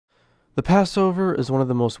The Passover is one of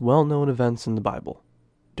the most well-known events in the Bible.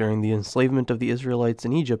 During the enslavement of the Israelites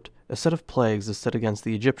in Egypt, a set of plagues is set against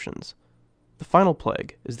the Egyptians. The final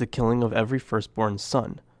plague is the killing of every firstborn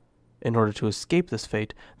son. In order to escape this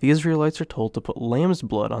fate, the Israelites are told to put lamb's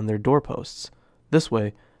blood on their doorposts. This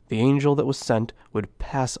way, the angel that was sent would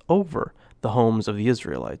pass over the homes of the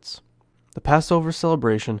Israelites. The Passover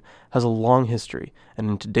celebration has a long history, and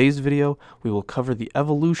in today's video, we will cover the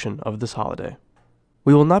evolution of this holiday.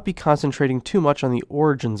 We will not be concentrating too much on the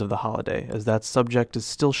origins of the holiday, as that subject is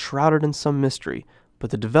still shrouded in some mystery, but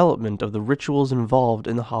the development of the rituals involved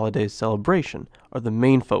in the holiday's celebration are the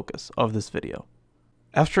main focus of this video.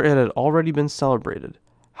 After it had already been celebrated,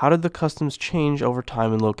 how did the customs change over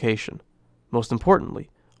time and location? Most importantly,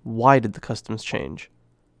 why did the customs change?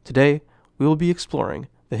 Today, we will be exploring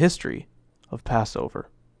the history of Passover.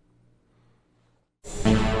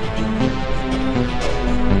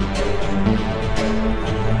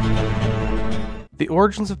 The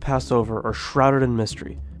origins of Passover are shrouded in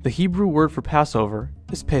mystery. The Hebrew word for Passover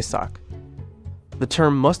is Pesach. The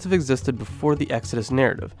term must have existed before the Exodus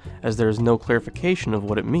narrative, as there is no clarification of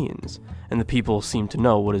what it means, and the people seem to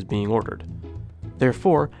know what is being ordered.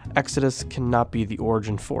 Therefore, Exodus cannot be the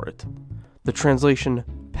origin for it. The translation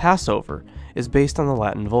Passover is based on the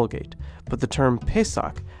Latin Vulgate, but the term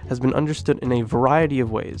Pesach has been understood in a variety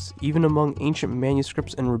of ways, even among ancient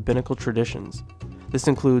manuscripts and rabbinical traditions. This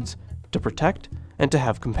includes to protect and to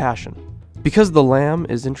have compassion. Because the lamb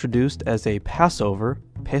is introduced as a Passover,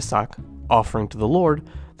 Pesach, offering to the Lord,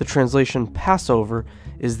 the translation Passover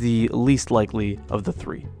is the least likely of the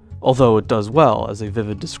three, although it does well as a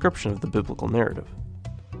vivid description of the biblical narrative.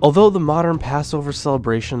 Although the modern Passover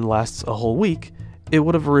celebration lasts a whole week, it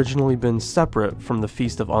would have originally been separate from the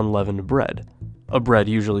Feast of Unleavened Bread, a bread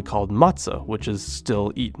usually called matzah, which is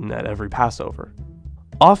still eaten at every Passover.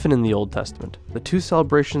 Often in the Old Testament, the two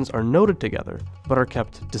celebrations are noted together, but are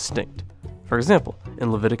kept distinct. For example,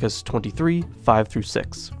 in Leviticus 23,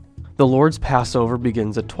 5-6. The Lord's Passover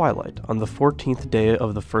begins at twilight, on the 14th day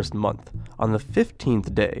of the first month. On the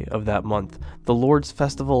 15th day of that month, the Lord's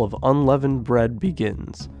festival of unleavened bread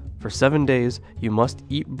begins. For 7 days, you must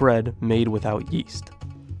eat bread made without yeast.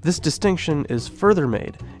 This distinction is further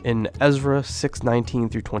made in Ezra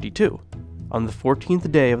 6:19-22. On the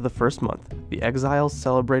 14th day of the first month, the exiles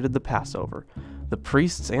celebrated the Passover. The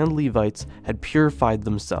priests and Levites had purified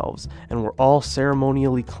themselves and were all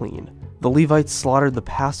ceremonially clean. The Levites slaughtered the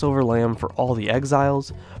Passover lamb for all the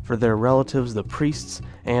exiles, for their relatives the priests,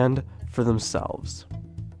 and for themselves.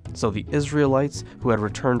 So the Israelites who had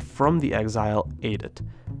returned from the exile ate it,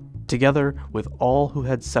 together with all who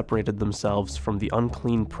had separated themselves from the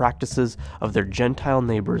unclean practices of their Gentile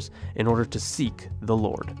neighbors in order to seek the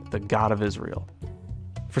Lord, the God of Israel.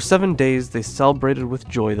 For 7 days they celebrated with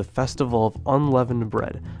joy the festival of unleavened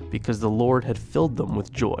bread, because the Lord had filled them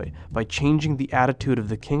with joy by changing the attitude of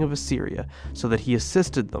the king of Assyria, so that he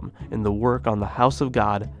assisted them in the work on the house of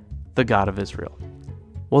God, the God of Israel.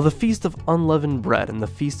 While the Feast of Unleavened Bread and the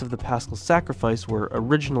Feast of the Paschal Sacrifice were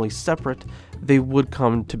originally separate, they would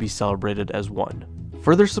come to be celebrated as one.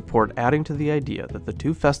 Further support adding to the idea that the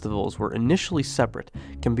two festivals were initially separate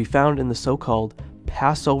can be found in the so-called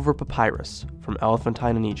Passover papyrus from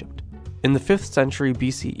Elephantine in Egypt. In the 5th century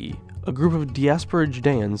BCE, a group of diaspora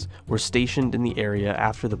Judeans were stationed in the area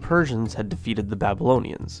after the Persians had defeated the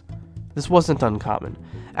Babylonians. This wasn't uncommon.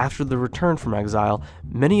 After the return from exile,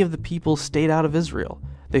 many of the people stayed out of Israel.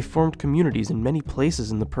 They formed communities in many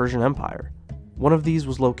places in the Persian Empire. One of these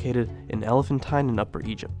was located in Elephantine in Upper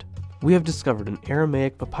Egypt. We have discovered an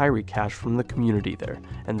Aramaic papyri cache from the community there,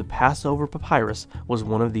 and the Passover papyrus was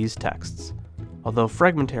one of these texts. Although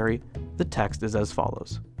fragmentary, the text is as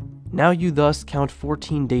follows. Now you thus count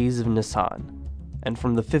 14 days of Nisan, and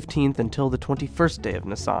from the 15th until the 21st day of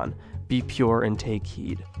Nisan, be pure and take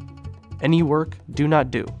heed. Any work do not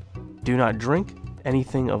do. Do not drink,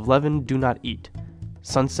 anything of leaven do not eat.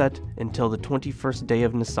 Sunset until the 21st day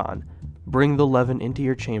of Nisan. Bring the leaven into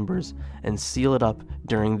your chambers and seal it up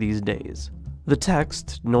during these days. The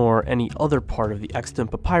text, nor any other part of the extant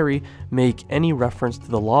papyri, make any reference to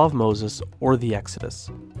the law of Moses or the Exodus.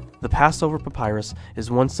 The Passover papyrus is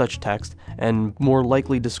one such text and more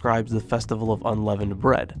likely describes the festival of unleavened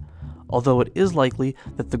bread. Although it is likely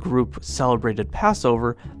that the group celebrated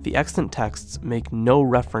Passover, the extant texts make no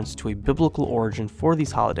reference to a biblical origin for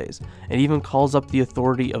these holidays, and even calls up the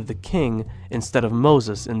authority of the king instead of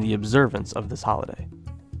Moses in the observance of this holiday.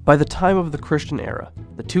 By the time of the Christian era,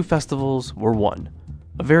 the two festivals were one.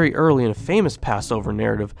 A very early and famous Passover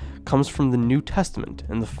narrative comes from the New Testament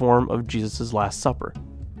in the form of Jesus' Last Supper.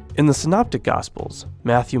 In the Synoptic Gospels,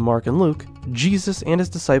 Matthew, Mark, and Luke, Jesus and his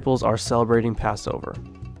disciples are celebrating Passover.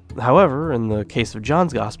 However, in the case of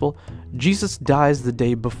John's Gospel, Jesus dies the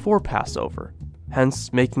day before Passover,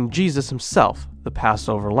 hence making Jesus himself the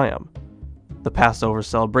Passover lamb. The Passover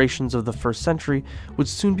celebrations of the first century would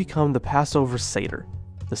soon become the Passover Seder,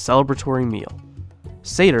 the celebratory meal.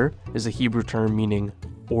 Seder is a Hebrew term meaning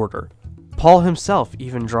order. Paul himself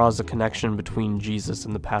even draws a connection between Jesus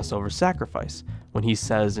and the Passover sacrifice when he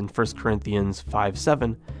says in 1 Corinthians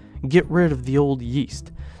 5:7, "Get rid of the old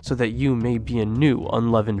yeast, so that you may be a new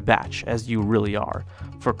unleavened batch as you really are,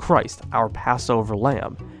 for Christ, our Passover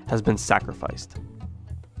lamb, has been sacrificed."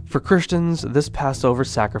 For Christians, this Passover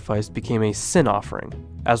sacrifice became a sin offering,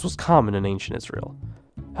 as was common in ancient Israel.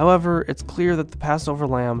 However, it's clear that the Passover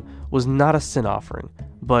lamb was not a sin offering,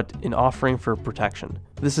 but an offering for protection.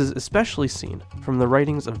 This is especially seen from the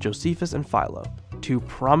writings of Josephus and Philo, two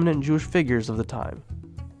prominent Jewish figures of the time.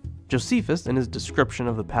 Josephus, in his description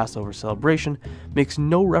of the Passover celebration, makes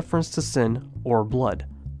no reference to sin or blood.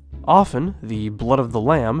 Often, the blood of the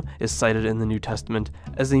lamb is cited in the New Testament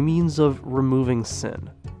as a means of removing sin.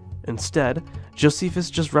 Instead,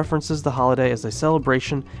 Josephus just references the holiday as a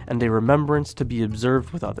celebration and a remembrance to be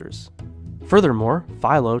observed with others. Furthermore,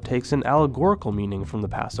 Philo takes an allegorical meaning from the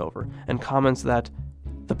Passover and comments that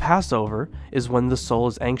the Passover is when the soul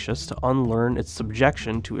is anxious to unlearn its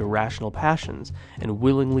subjection to irrational passions and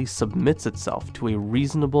willingly submits itself to a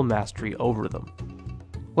reasonable mastery over them.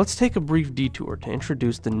 Let's take a brief detour to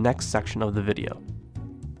introduce the next section of the video.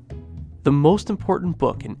 The most important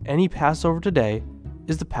book in any Passover today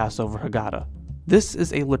is the Passover Haggadah. This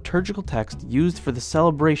is a liturgical text used for the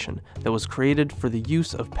celebration that was created for the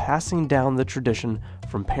use of passing down the tradition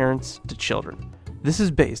from parents to children. This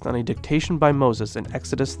is based on a dictation by Moses in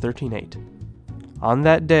Exodus 13:8. "On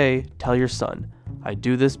that day, tell your son, I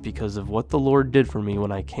do this because of what the Lord did for me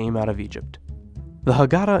when I came out of Egypt." The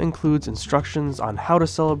Haggadah includes instructions on how to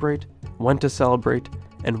celebrate, when to celebrate,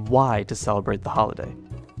 and why to celebrate the holiday.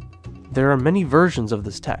 There are many versions of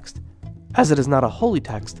this text. As it is not a holy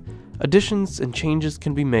text, additions and changes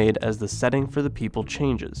can be made as the setting for the people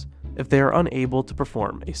changes. If they are unable to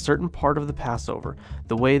perform a certain part of the Passover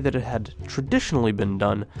the way that it had traditionally been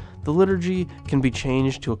done, the liturgy can be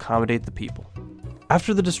changed to accommodate the people.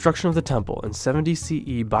 After the destruction of the temple in 70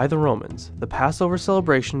 CE by the Romans, the Passover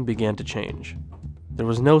celebration began to change. There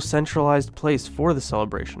was no centralized place for the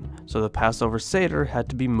celebration, so the Passover Seder had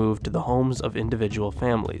to be moved to the homes of individual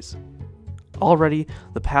families. Already,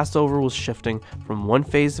 the Passover was shifting from one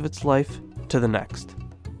phase of its life to the next.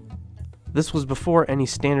 This was before any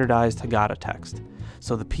standardized Haggadah text,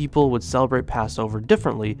 so the people would celebrate Passover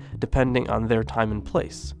differently depending on their time and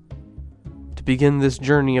place. To begin this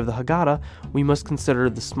journey of the Haggadah, we must consider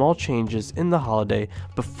the small changes in the holiday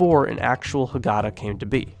before an actual Haggadah came to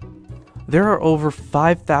be. There are over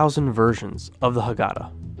 5,000 versions of the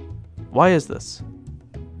Haggadah. Why is this?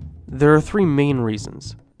 There are three main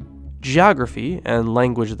reasons: geography and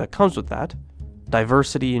language that comes with that,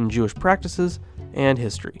 diversity in Jewish practices, and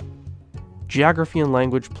history. Geography and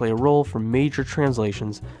language play a role for major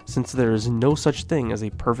translations since there is no such thing as a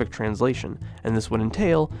perfect translation, and this would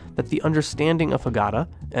entail that the understanding of Haggadah,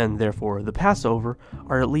 and therefore the Passover,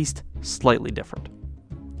 are at least slightly different.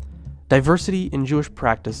 Diversity in Jewish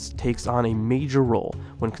practice takes on a major role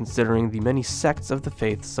when considering the many sects of the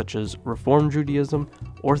faith such as Reform Judaism,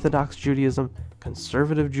 Orthodox Judaism,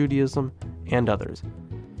 Conservative Judaism, and others.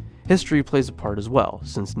 History plays a part as well,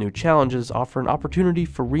 since new challenges offer an opportunity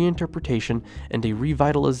for reinterpretation and a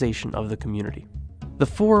revitalization of the community. The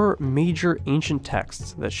four major ancient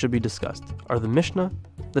texts that should be discussed are the Mishnah,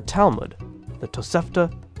 the Talmud, the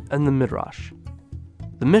Tosefta, and the Midrash.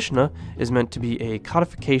 The Mishnah is meant to be a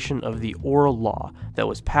codification of the oral law that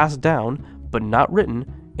was passed down, but not written,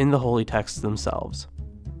 in the holy texts themselves.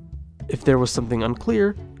 If there was something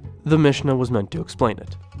unclear, the Mishnah was meant to explain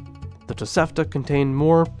it. The Tosefta contained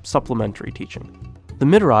more supplementary teaching. The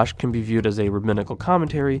Midrash can be viewed as a rabbinical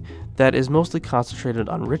commentary that is mostly concentrated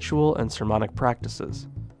on ritual and sermonic practices.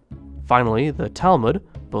 Finally, the Talmud,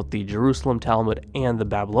 both the Jerusalem Talmud and the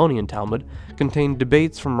Babylonian Talmud, contain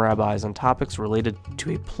debates from rabbis on topics related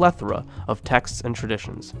to a plethora of texts and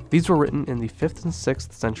traditions. These were written in the 5th and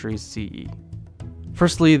 6th centuries CE.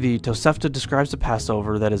 Firstly, the Tosefta describes a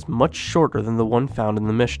Passover that is much shorter than the one found in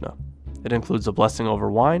the Mishnah. It includes a blessing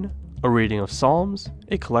over wine, a reading of psalms,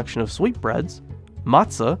 a collection of sweetbreads,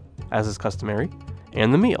 matzah, as is customary,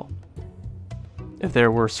 and the meal. If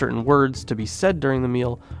there were certain words to be said during the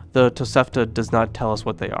meal, the Tosefta does not tell us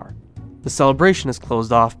what they are. The celebration is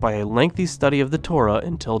closed off by a lengthy study of the Torah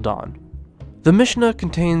until dawn. The Mishnah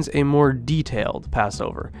contains a more detailed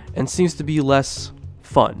Passover and seems to be less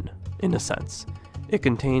fun, in a sense. It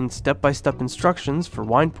contains step-by-step instructions for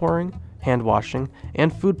wine pouring, hand washing,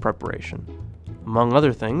 and food preparation. Among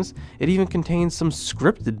other things, it even contains some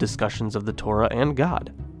scripted discussions of the Torah and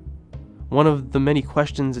God. One of the many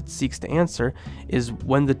questions it seeks to answer is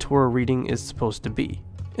when the Torah reading is supposed to be.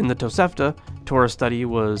 In the Tosefta, Torah study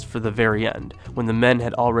was for the very end, when the men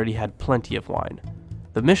had already had plenty of wine.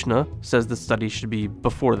 The Mishnah says the study should be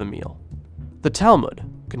before the meal. The Talmud,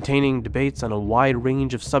 containing debates on a wide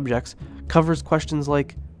range of subjects, covers questions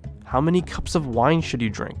like, how many cups of wine should you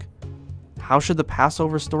drink? How should the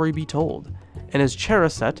Passover story be told? And is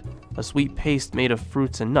chereset, a sweet paste made of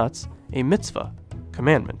fruits and nuts, a mitzvah,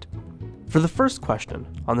 commandment? For the first question,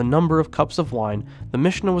 on the number of cups of wine, the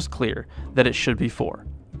Mishnah was clear that it should be 4,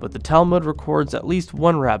 but the Talmud records at least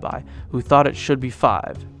one rabbi who thought it should be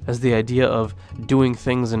 5, as the idea of doing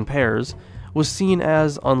things in pairs was seen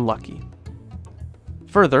as unlucky.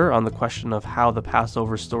 Further, on the question of how the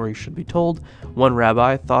Passover story should be told, one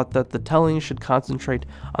rabbi thought that the telling should concentrate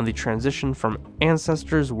on the transition from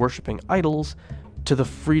ancestors worshiping idols to the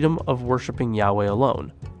freedom of worshiping Yahweh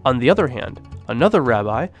alone. On the other hand, another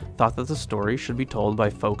rabbi thought that the story should be told by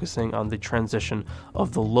focusing on the transition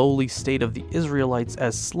of the lowly state of the Israelites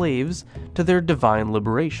as slaves to their divine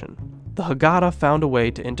liberation. The Haggadah found a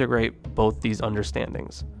way to integrate both these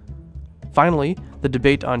understandings. Finally, the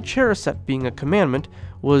debate on chereset being a commandment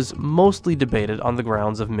was mostly debated on the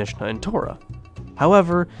grounds of Mishnah and Torah.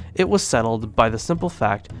 However, it was settled by the simple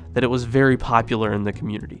fact that it was very popular in the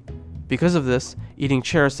community. Because of this, eating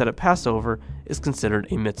chereset at Passover is considered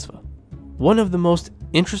a mitzvah. One of the most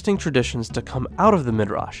interesting traditions to come out of the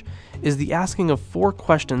Midrash is the asking of 4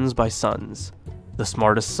 questions by sons. The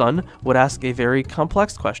smartest son would ask a very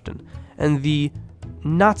complex question, and the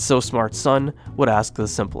not-so-smart son would ask the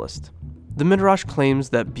simplest. The Midrash claims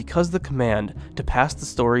that because the command to pass the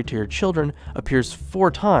story to your children appears 4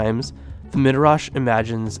 times, the Midrash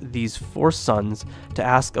imagines these 4 sons to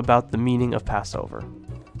ask about the meaning of Passover.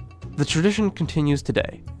 The tradition continues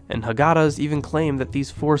today, and Haggadahs even claim that these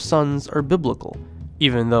 4 sons are biblical,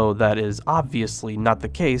 even though that is obviously not the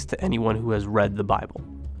case to anyone who has read the Bible.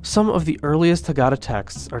 Some of the earliest Haggadah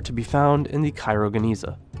texts are to be found in the Cairo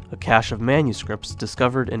Geniza, a cache of manuscripts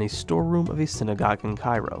discovered in a storeroom of a synagogue in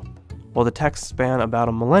Cairo. While the texts span about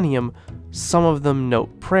a millennium, some of them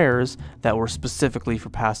note prayers that were specifically for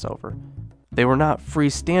Passover. They were not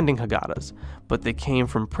freestanding Haggadahs, but they came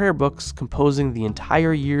from prayer books composing the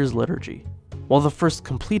entire year's liturgy. While the first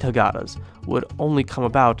complete Haggadahs would only come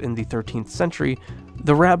about in the 13th century,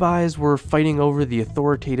 the rabbis were fighting over the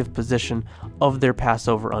authoritative position of their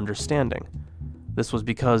Passover understanding. This was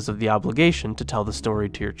because of the obligation to tell the story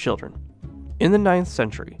to your children. In the 9th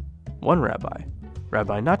century, one rabbi,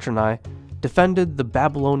 Rabbi Natranai, defended the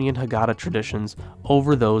Babylonian Haggadah traditions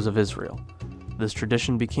over those of Israel. This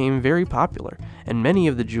tradition became very popular, and many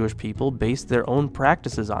of the Jewish people based their own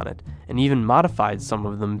practices on it, and even modified some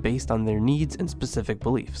of them based on their needs and specific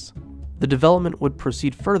beliefs. The development would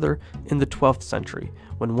proceed further in the 12th century,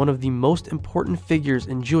 when one of the most important figures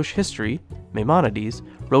in Jewish history, Maimonides,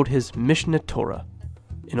 wrote his Mishneh Torah,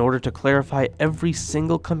 in order to clarify every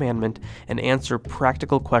single commandment and answer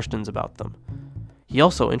practical questions about them. He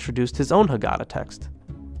also introduced his own Haggadah text.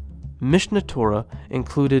 Mishneh Torah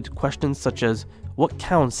included questions such as, what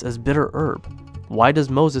counts as bitter herb? Why does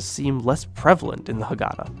Moses seem less prevalent in the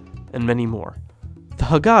Haggadah? And many more. The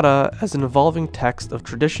Haggadah, as an evolving text of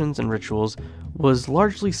traditions and rituals, was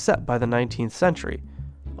largely set by the 19th century,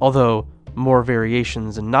 although more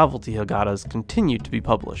variations and novelty Haggadahs continued to be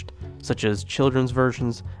published, such as children's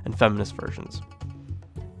versions and feminist versions.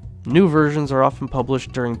 New versions are often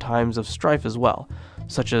published during times of strife as well,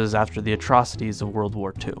 such as after the atrocities of World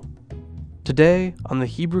War II. Today, on the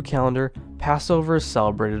Hebrew calendar, Passover is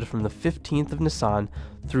celebrated from the 15th of Nisan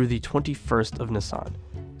through the 21st of Nisan.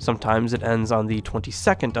 Sometimes it ends on the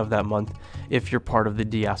 22nd of that month if you're part of the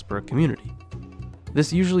diaspora community.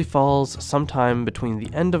 This usually falls sometime between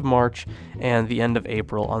the end of March and the end of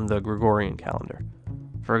April on the Gregorian calendar.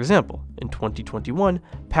 For example, in 2021,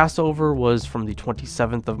 Passover was from the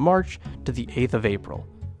 27th of March to the 8th of April.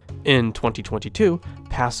 In 2022,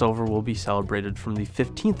 Passover will be celebrated from the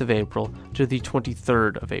 15th of April to the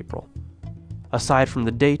 23rd of April. Aside from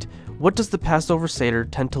the date, what does the Passover Seder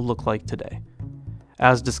tend to look like today?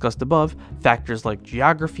 As discussed above, factors like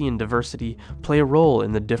geography and diversity play a role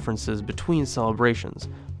in the differences between celebrations,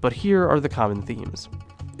 but here are the common themes.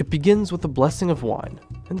 It begins with the blessing of wine,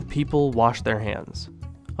 and the people wash their hands.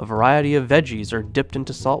 A variety of veggies are dipped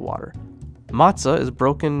into salt water. Matzah is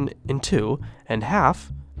broken in 2, and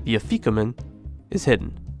half, the afikomen, is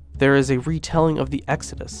hidden. There is a retelling of the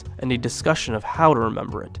Exodus and a discussion of how to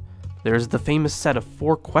remember it. There is the famous set of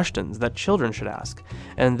 4 questions that children should ask,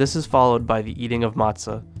 and this is followed by the eating of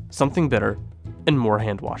matzah something bitter, and more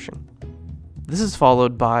hand washing. This is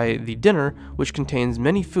followed by the dinner, which contains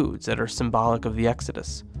many foods that are symbolic of the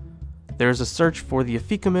Exodus. There is a search for the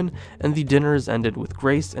afikomen, and the dinner is ended with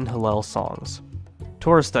grace and Hallel songs.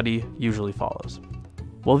 Torah study usually follows.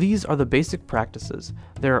 While these are the basic practices,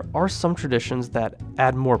 there are some traditions that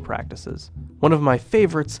add more practices. One of my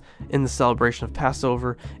favorites in the celebration of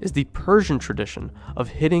Passover is the Persian tradition of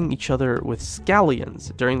hitting each other with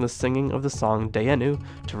scallions during the singing of the song Dayenu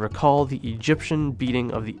to recall the Egyptian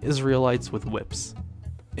beating of the Israelites with whips.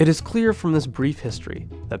 It is clear from this brief history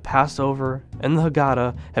that Passover and the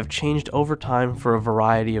Haggadah have changed over time for a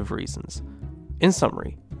variety of reasons. In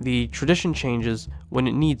summary, the tradition changes when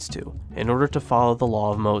it needs to in order to follow the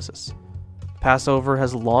law of Moses. Passover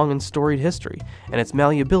has a long and storied history, and its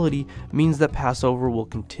malleability means that Passover will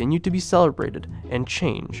continue to be celebrated and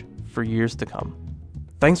change for years to come.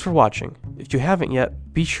 Thanks for watching. If you haven't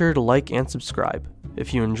yet, be sure to like and subscribe.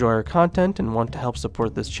 If you enjoy our content and want to help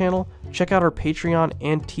support this channel, check out our Patreon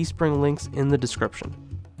and Teespring links in the description.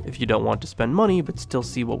 If you don't want to spend money but still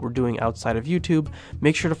see what we're doing outside of YouTube,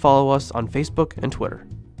 make sure to follow us on Facebook and Twitter.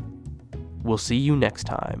 We'll see you next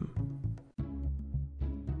time.